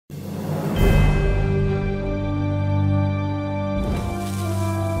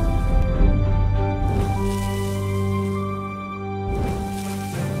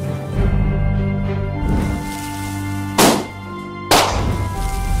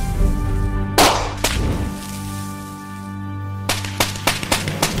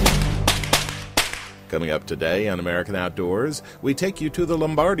Coming up today on American Outdoors, we take you to the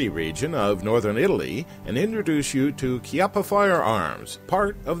Lombardy region of northern Italy and introduce you to Chiappa Firearms,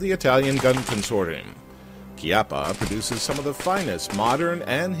 part of the Italian gun consortium. Chiappa produces some of the finest modern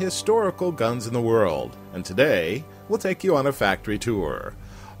and historical guns in the world, and today we'll take you on a factory tour.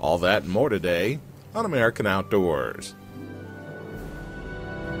 All that and more today on American Outdoors.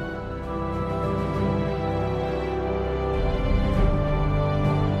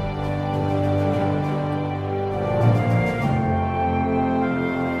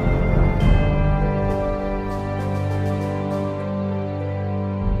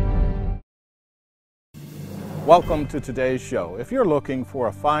 Welcome to today's show. If you're looking for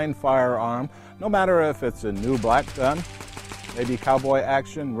a fine firearm, no matter if it's a new black gun, maybe cowboy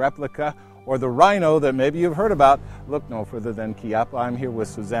action, replica, or the rhino that maybe you've heard about, look no further than Chiappa. I'm here with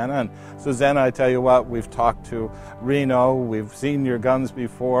Susanna. And Susanna, I tell you what, we've talked to Reno, we've seen your guns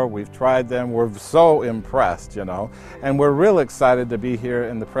before, we've tried them, we're so impressed, and we're real excited to be here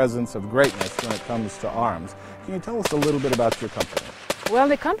in the presence of greatness when it comes to arms. Can you tell us a little bit about your company? Well,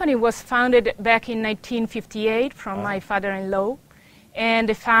 the company was founded back in 1958 from my father-in-law, and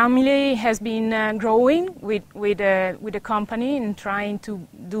the family has been growing with the company and trying to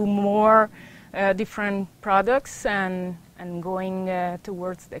do more different products and going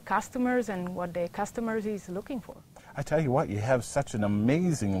towards the customers and what the customers is looking for. I tell you what, you have such an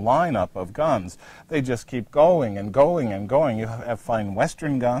amazing lineup of guns. They just keep going and going and going. You have fine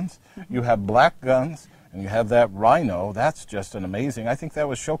Western guns, you have black guns, and you have that rhino. That's just an amazing. I think that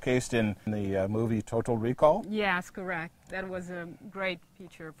was showcased in the movie Total Recall. Yes, correct. That was a great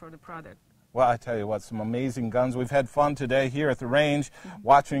feature for the product. Well, I tell you what, some amazing guns. We've had fun today here at the range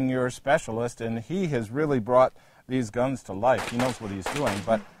watching your specialist, and he has really brought these guns to life. He knows what he's doing,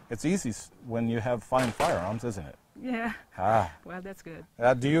 but it's easy when you have fine firearms, isn't it? Yeah. Well, that's good.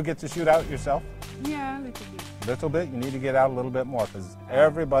 Do you get to shoot out yourself? Yeah, a little bit. Little bit? You need to get out a little bit more because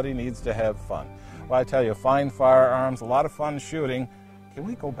everybody needs to have fun. Well, I tell you, fine firearms, a lot of fun shooting. Can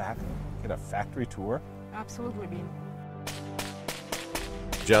we go back and get a factory tour? Absolutely, Bean.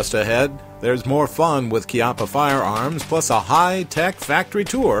 Just ahead, there's more fun with Chiappa Firearms, plus a high-tech factory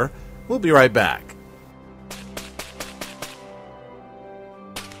tour. We'll be right back.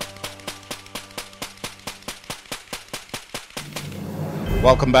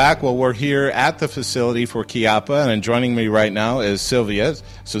 Welcome back. Well, we're here at the facility for Chiappa, and joining me right now is Sylvia,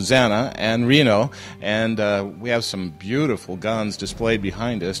 Susanna, and Reno, and we have some beautiful guns displayed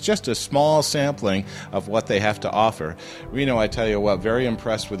behind us, just a small sampling of what they have to offer. Reno, I tell you what, very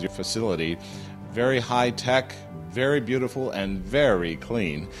impressed with your facility. Very high-tech, very beautiful, and very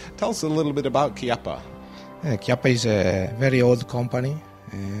clean. Tell us a little bit about Chiappa. Chiappa is a very old company.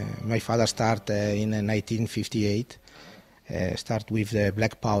 My father started in 1958. Start with the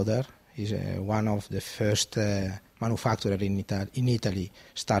black powder. Is one of the first manufacturer in Italy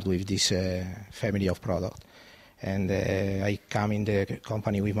start with this family of product. And I come in the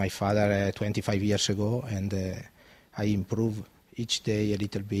company with my father 25 years ago, and I improve each day a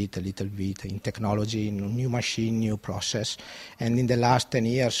little bit in technology, in new machine, new process. And in the last 10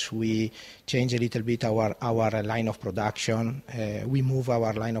 years, we changed a little bit our line of production. We move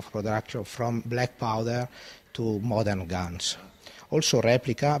our line of production from black powder to modern guns. Also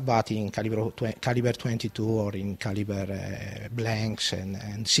replica, but in caliber 22 or in caliber blanks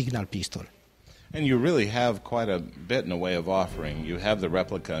and signal pistol. And you really have quite a bit in the way of offering. You have the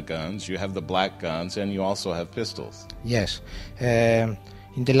replica guns, you have the black guns, and you also have pistols. Yes. In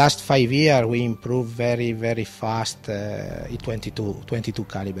the last 5 years, we improved very, very fast in 22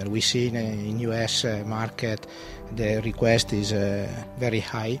 caliber. We see in US market the request is very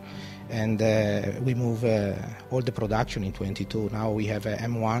high. And we move all the production in 22. Now we have a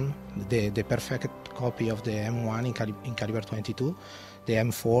M1, the perfect copy of the M1 in caliber 22, the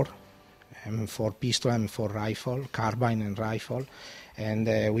M4 pistol, M4 rifle, carbine and rifle,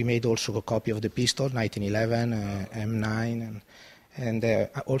 and we made also a copy of the pistol, 1911, M9, and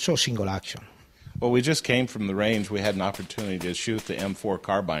also single action. Well, we just came from the range. We had an opportunity to shoot the M4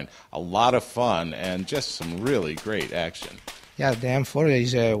 carbine. A lot of fun and just some really great action. Yeah, the M4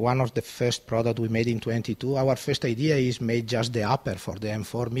 is one of the first product we made in 22. Our first idea is made just the upper for the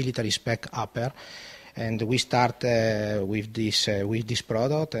M4, military spec upper. And we start with this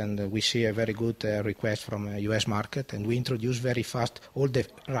product, and we see a very good request from US market, and we introduce very fast all the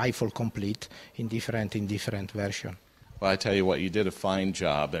rifle complete in different version. Well, I tell you what, you did a fine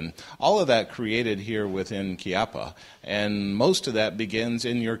job, and all of that created here within Chiappa, and most of that begins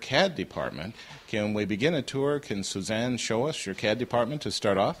in your CAD department. Can we begin a tour? Can Suzanne show us your CAD department to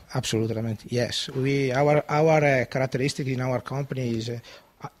start off? Absolutely, yes. Our characteristic in our company is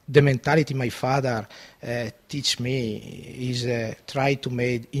the mentality my father teach me is try to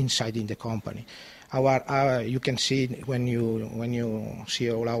make inside in the company. You can see when you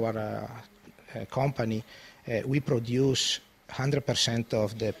see all our company, we produce 100%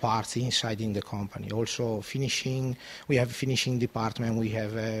 of the parts inside in the company. Also finishing, we have finishing department, we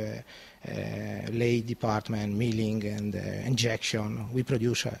have lathe department, milling and injection. We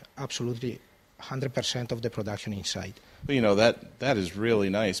produce absolutely 100% of the production inside. Well, you know, that is really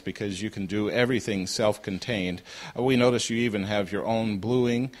nice because you can do everything self-contained. We notice you even have your own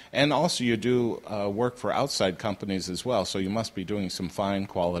bluing, and also you do work for outside companies as well, so you must be doing some fine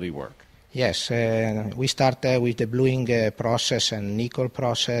quality work. Yes, we start with the bluing process and nickel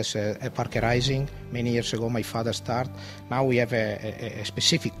process, parkerizing. Many years ago my father started. Now we have a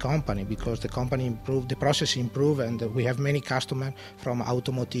specific company because the company improved, the process improved, and we have many customers from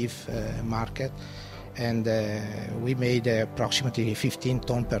automotive market. And we made approximately 15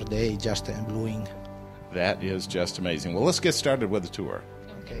 tons per day just bluing. That is just amazing. Well, let's get started with the tour.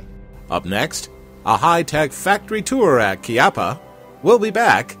 Okay. Up next, a high-tech factory tour at Chiappa. We'll be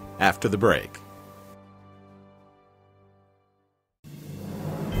back after the break.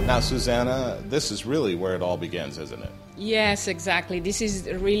 Now, Susanna, this is really where it all begins, isn't it? Yes, exactly. This is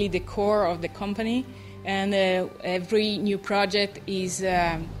really the core of the company. And every new project is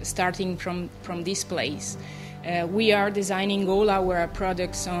starting from this place. We are designing all our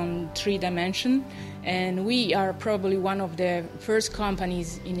products on 3 dimension, and we are probably one of the first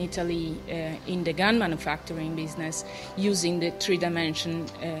companies in Italy in the gun manufacturing business using the 3 dimension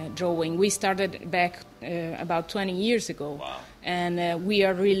drawing. We started back about 20 years ago. Wow. And we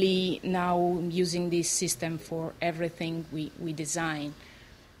are really now using this system for everything we design.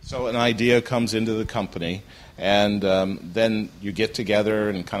 So an idea comes into the company, and then you get together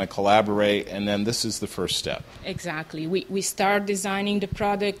and kind of collaborate, and then this is the first step. Exactly. We start designing the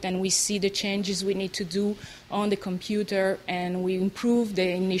product, and we see the changes we need to do on the computer, and we improve the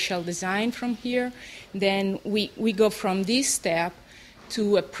initial design from here. Then we go from this step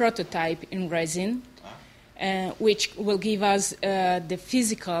to a prototype in resin, which will give us the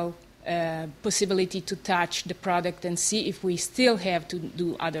physical possibility to touch the product and see if we still have to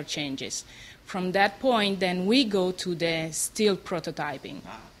do other changes. From that point, then we go to the steel prototyping.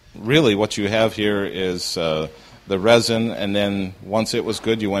 Really, what you have here is the resin, and then once it was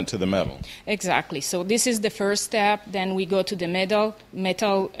good, you went to the metal. Exactly. So this is the first step. Then we go to the metal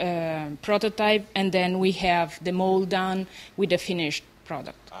prototype, and then we have the mold done with the finished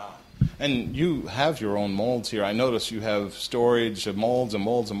product. And you have your own molds here. I notice you have storage of molds and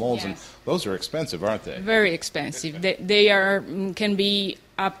molds and molds, Yes. and those are expensive, aren't they? Very expensive. They can be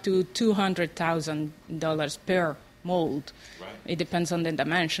up to $200,000 per mold. Right. It depends on the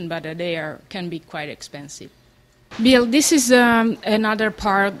dimension, but can be quite expensive. Bill, this is another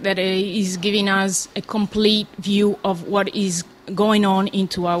part that is giving us a complete view of what is going on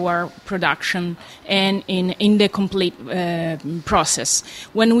into our production and in the complete process.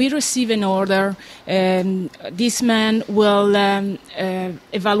 When we receive an order, this man will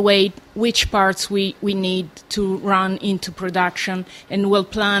evaluate which parts we need to run into production, and will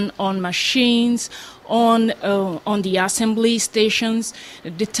plan on machines, on the assembly stations,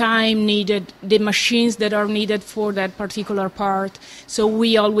 the time needed, the machines that are needed for that particular part. So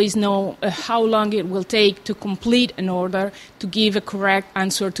we always know how long it will take to complete an order, to give a correct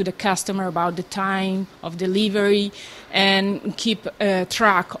answer to the customer about the time of delivery, and keep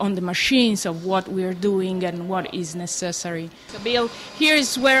track on the machines of what we're doing and what is necessary. So Bill, here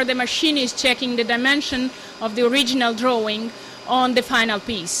is where the machine is checking the dimension of the original drawing on the final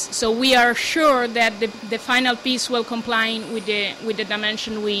piece. So we are sure that the final piece will comply with the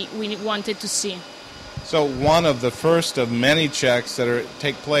dimension we wanted to see. So one of the first of many checks that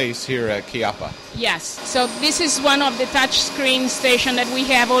take place here at Chiappa. Yes. So this is one of the touch screen stations that we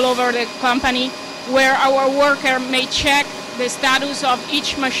have all over the company, where our worker may check the status of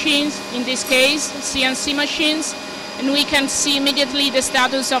each machine, in this case CNC machines, and we can see immediately the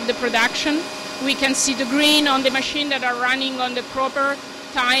status of the production. We can see the green on the machine that are running on the proper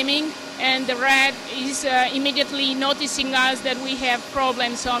timing, and the red is immediately noticing us that we have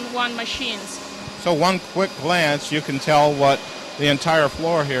problems on one machine. So one quick glance, you can tell what the entire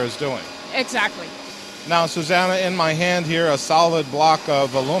floor here is doing. Exactly. Now, Susanna, in my hand here, a solid block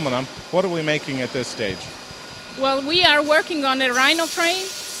of aluminum. What are we making at this stage? Well, we are working on a rhino frame,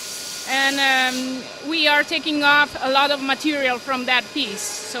 and we are taking off a lot of material from that piece.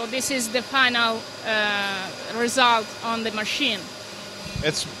 So this is the final result on the machine.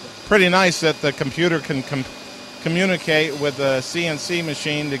 It's pretty nice that the computer can communicate with the CNC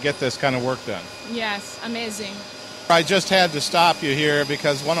machine to get this kind of work done. Yes, amazing. I just had to stop you here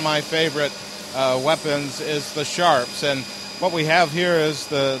because one of my favorite weapons is the sharps, and what we have here is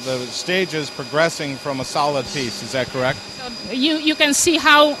the stages progressing from a solid piece. Is that correct? So you can see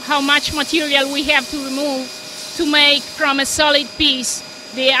how much material we have to remove to make from a solid piece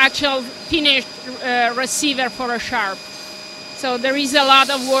the actual finished receiver for a sharp. So there is a lot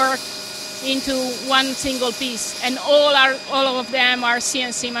of work into one single piece, and all of them are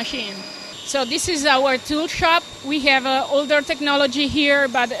CNC machine. So this is our tool shop. We have older technology here,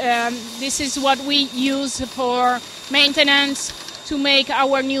 but this is what we use for maintenance, to make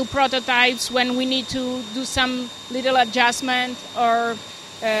our new prototypes when we need to do some little adjustment or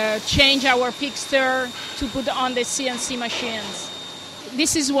change our fixture to put on the CNC machines.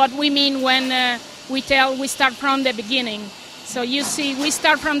 This is what we mean when we start from the beginning. So you see, we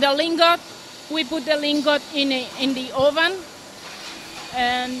start from the lingot. We put the lingot in the oven,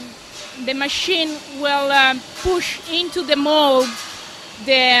 and the machine will push into the mold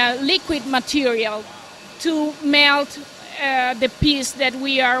the liquid material to melt the piece that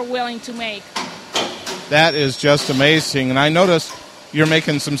we are willing to make. That is just amazing. And I noticed you're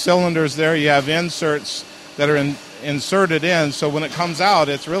making some cylinders there. You have inserts that are inserted in, so when it comes out,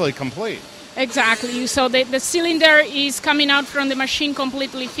 it's really complete. Exactly. So the cylinder is coming out from the machine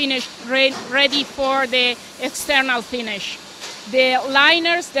completely finished, ready for the external finish. The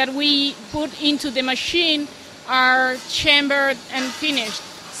liners that we put into the machine are chambered and finished.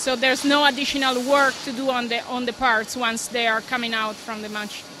 So there's no additional work to do on the parts once they are coming out from the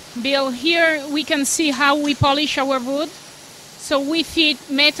machine. Bill, here we can see how we polish our wood. So we feed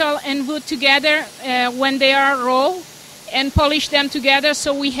metal and wood together when they are raw, and polish them together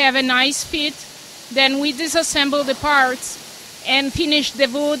so we have a nice fit. Then we disassemble the parts and finish the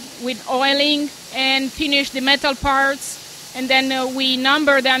wood with oiling and finish the metal parts, and then we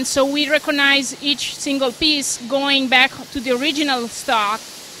number them so we recognize each single piece going back to the original stock,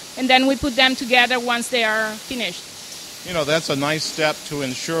 and then we put them together once they are finished. You know, that's a nice step to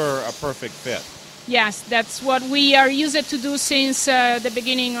ensure a perfect fit. Yes, that's what we are used to do since the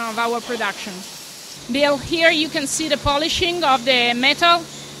beginning of our production. Bill, here you can see the polishing of the metal.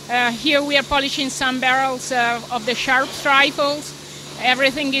 Here we are polishing some barrels of the sharp rifles.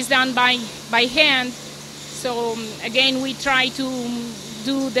 Everything is done by hand. So again, we try to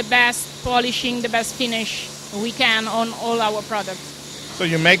do the best polishing, the best finish we can on all our products. So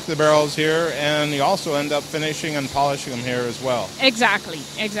you make the barrels here, and you also end up finishing and polishing them here as well. Exactly.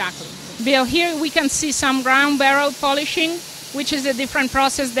 Bill, here we can see some round barrel polishing, which is a different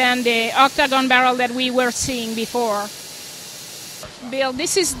process than the octagon barrel that we were seeing before. Bill,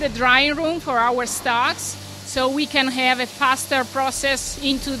 this is the drying room for our stocks, so we can have a faster process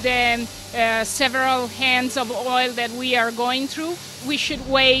into the several hands of oil that we are going through. We should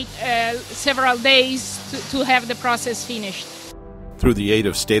wait several days to have the process finished. Through the aid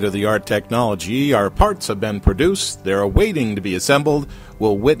of state-of-the-art technology, our parts have been produced. They're awaiting to be assembled.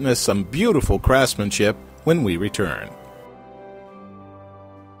 We'll witness some beautiful craftsmanship when we return.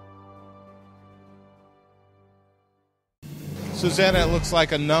 Susanna, it looks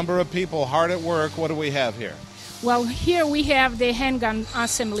like a number of people hard at work. What do we have here? Well, here we have the handgun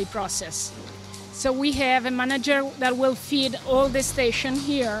assembly process. So we have a manager that will feed all the station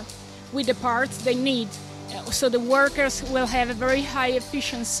here with the parts they need. So the workers will have a very high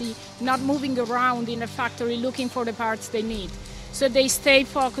efficiency, not moving around in the factory looking for the parts they need. So they stay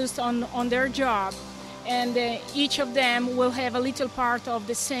focused on their job, and each of them will have a little part of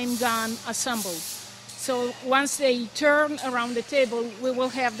the same gun assembled. So once they turn around the table, we will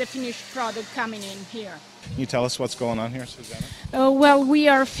have the finished product coming in here. Can you tell us what's going on here, Susanna? Well, we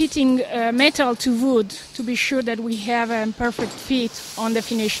are fitting metal to wood to be sure that we have a perfect fit on the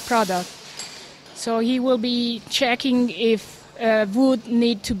finished product. So he will be checking if wood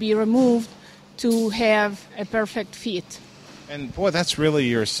need to be removed to have a perfect fit. And boy, that's really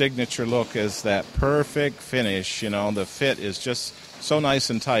your signature look, is that perfect finish. You know, the fit is just so nice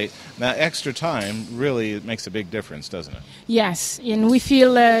and tight. That extra time really makes a big difference, doesn't it? Yes, and we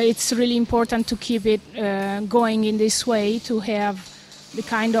feel it's really important to keep it going in this way to have the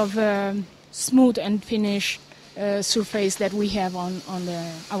kind of smooth and finished surface that we have on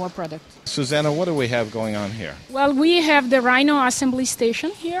our product. Susanna, what do we have going on here? Well, we have the Rhino assembly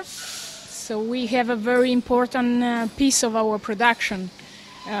station here. So we have a very important piece of our production.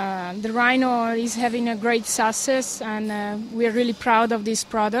 The Rhino is having a great success, and we're really proud of this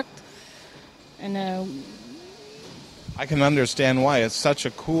product. And I can understand why. It's such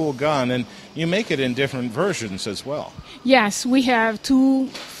a cool gun, and you make it in different versions as well. Yes, we have 2,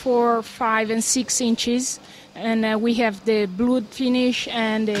 4, 5, and 6 inches, and we have the blue finish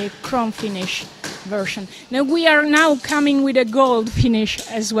and the chrome finish version. Now we are now coming with a gold finish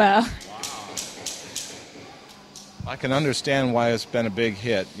as well. I can understand why it's been a big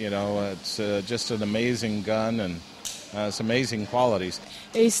hit. You know, it's just an amazing gun and it's amazing qualities.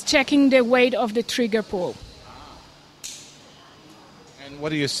 It's checking the weight of the trigger pull. And what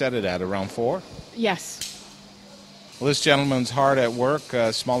do you set it at, around 4? Yes. Well, this gentleman's hard at work,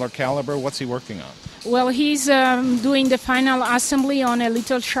 smaller caliber. What's he working on? Well, he's doing the final assembly on a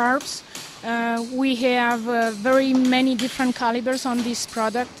little sharps. We have very many different calibers on this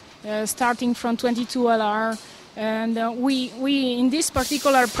product, starting from 22 LR. And we in this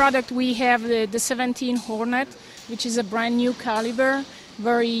particular product, we have the 17 Hornet, which is a brand new caliber,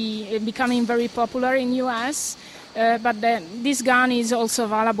 becoming very popular in U.S. But this gun is also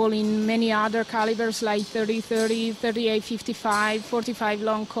available in many other calibers like 30-30, 38-55, 45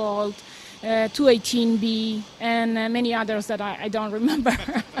 long Colt, 218B, and many others that I don't remember.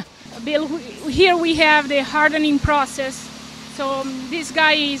 Bill, here we have the hardening process. So this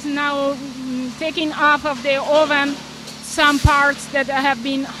guy is now taking off of the oven some parts that have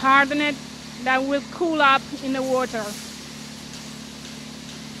been hardened that will cool up in the water.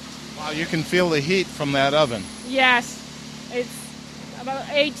 Wow, you can feel the heat from that oven. Yes, it's about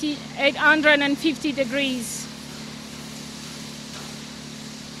 850 degrees.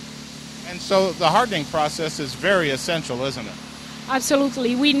 And so the hardening process is very essential, isn't it?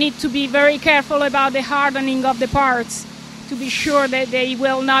 Absolutely. We need to be very careful about the hardening of the parts to be sure that they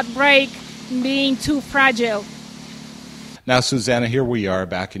will not break, being too fragile. Now, Susanna, here we are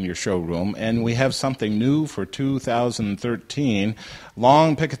back in your showroom, and we have something new for 2013.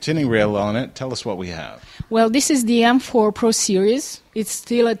 Long Picatinny rail on it. Tell us what we have. Well, this is the M4 Pro Series. It's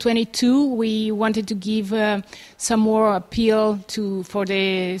still a 22. We wanted to give some more appeal for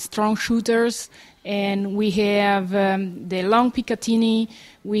the strong shooters. And we have the long Picatinny,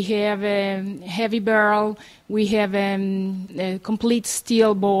 we have a heavy barrel, we have a complete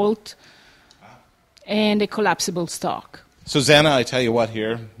steel bolt, and a collapsible stock. Susanna, I tell you what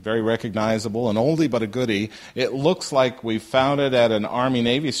here, very recognizable, an oldie but a goodie. It looks like we found it at an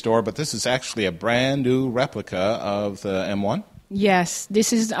Army-Navy store, but this is actually a brand new replica of the M1? Yes,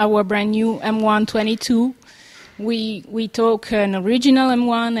 this is our brand new M1 22. We took an original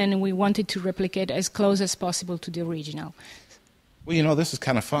M1 and we wanted to replicate as close as possible to the original. Well, you know, this is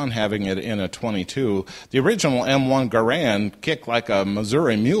kind of fun having it in a 22. The original M1 Garand kicked like a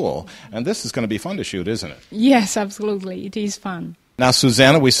Missouri mule, and this is going to be fun to shoot, isn't it? Yes, absolutely. It is fun. Now,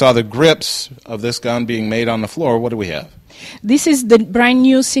 Susanna, we saw the grips of this gun being made on the floor. What do we have? This is the brand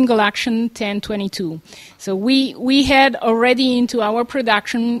new single action 1022. So we had already into our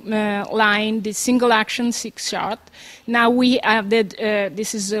production line the single action 6-shot. Now we added,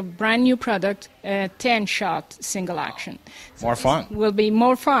 this is a brand new product, 10-shot single action. So more fun. Will be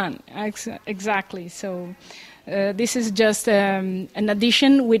more fun, exactly. So this is just an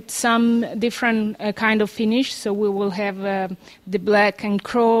addition with some different kind of finish. So we will have the black and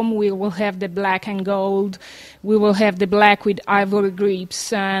chrome, we will have the black and gold, we will have the black with ivory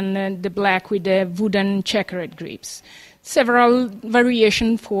grips, and the black with the wooden checkered grips. Several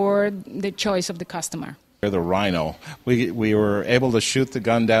variations for the choice of the customer. The Rhino. We were able to shoot the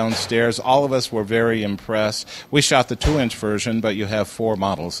gun downstairs. All of us were very impressed. We shot the 2-inch version, but you have 4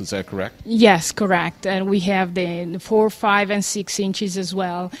 models. Is that correct? Yes, correct. And we have the 4, 5, and 6 inches as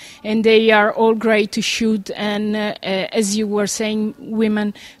well. And they are all great to shoot. And as you were saying,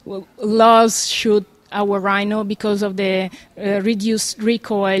 women love shoot our Rhino because of the reduced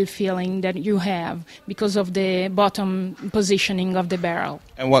recoil feeling that you have because of the bottom positioning of the barrel.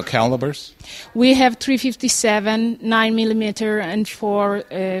 And what calibers? We have 357, 9mm, and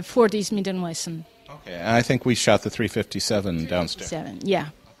 40 Smith & Wesson. Okay, and I think we shot the 357 downstairs. 7, yeah.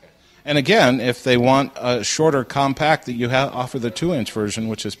 And again, if they want a shorter compact, that you offer the 2-inch version,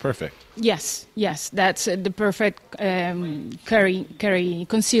 which is perfect. Yes, that's the perfect concealed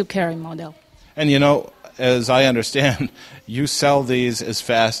carry model. And you know, as I understand, you sell these as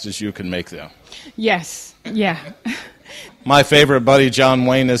fast as you can make them. Yes, yeah. My favorite buddy, John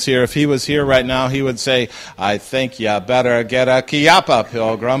Wayne, is here. If he was here right now, he would say, I think you better get a Chiappa,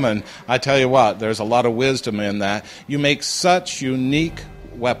 Pilgrim. And I tell you what, there's a lot of wisdom in that. You make such unique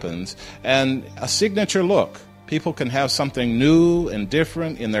weapons and a signature look. People can have something new and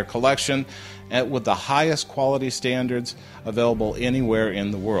different in their collection. and with the highest quality standards available anywhere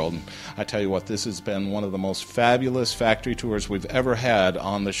in the world. I tell you what, this has been one of the most fabulous factory tours we've ever had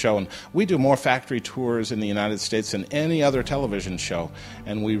on the show, and we do more factory tours in the United States than any other television show,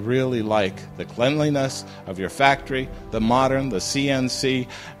 and we really like the cleanliness of your factory, the modern, the CNC,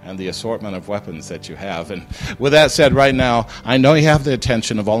 and the assortment of weapons that you have. And with that said, right now, I know you have the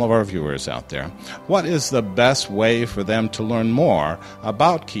attention of all of our viewers out there. What is the best way for them to learn more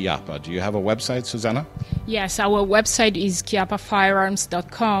about Chiappa? Do you have a website, Susanna? Yes, our website is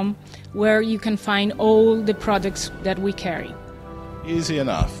chiappafirearms.com, where you can find all the products that we carry. Easy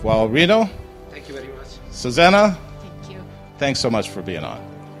enough. Well, Reno? Thank you very much. Susanna? Thank you. Thanks so much for being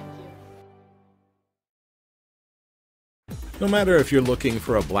on. No matter if you're looking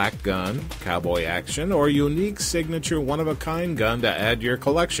for a black gun, cowboy action, or unique signature one-of-a-kind gun to add to your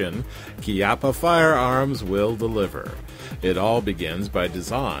collection, Chiappa Firearms will deliver. It all begins by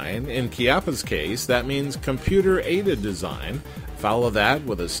design. In Chiappa's case, that means computer-aided design. Follow that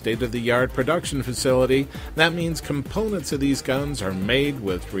with a state-of-the-art production facility. That means components of these guns are made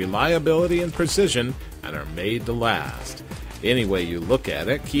with reliability and precision and are made to last. Any way you look at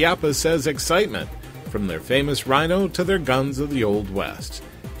it, Chiappa says excitement. From their famous Rhino to their guns of the Old West,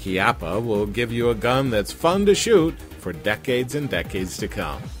 Chiappa will give you a gun that's fun to shoot for decades and decades to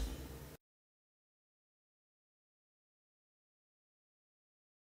come.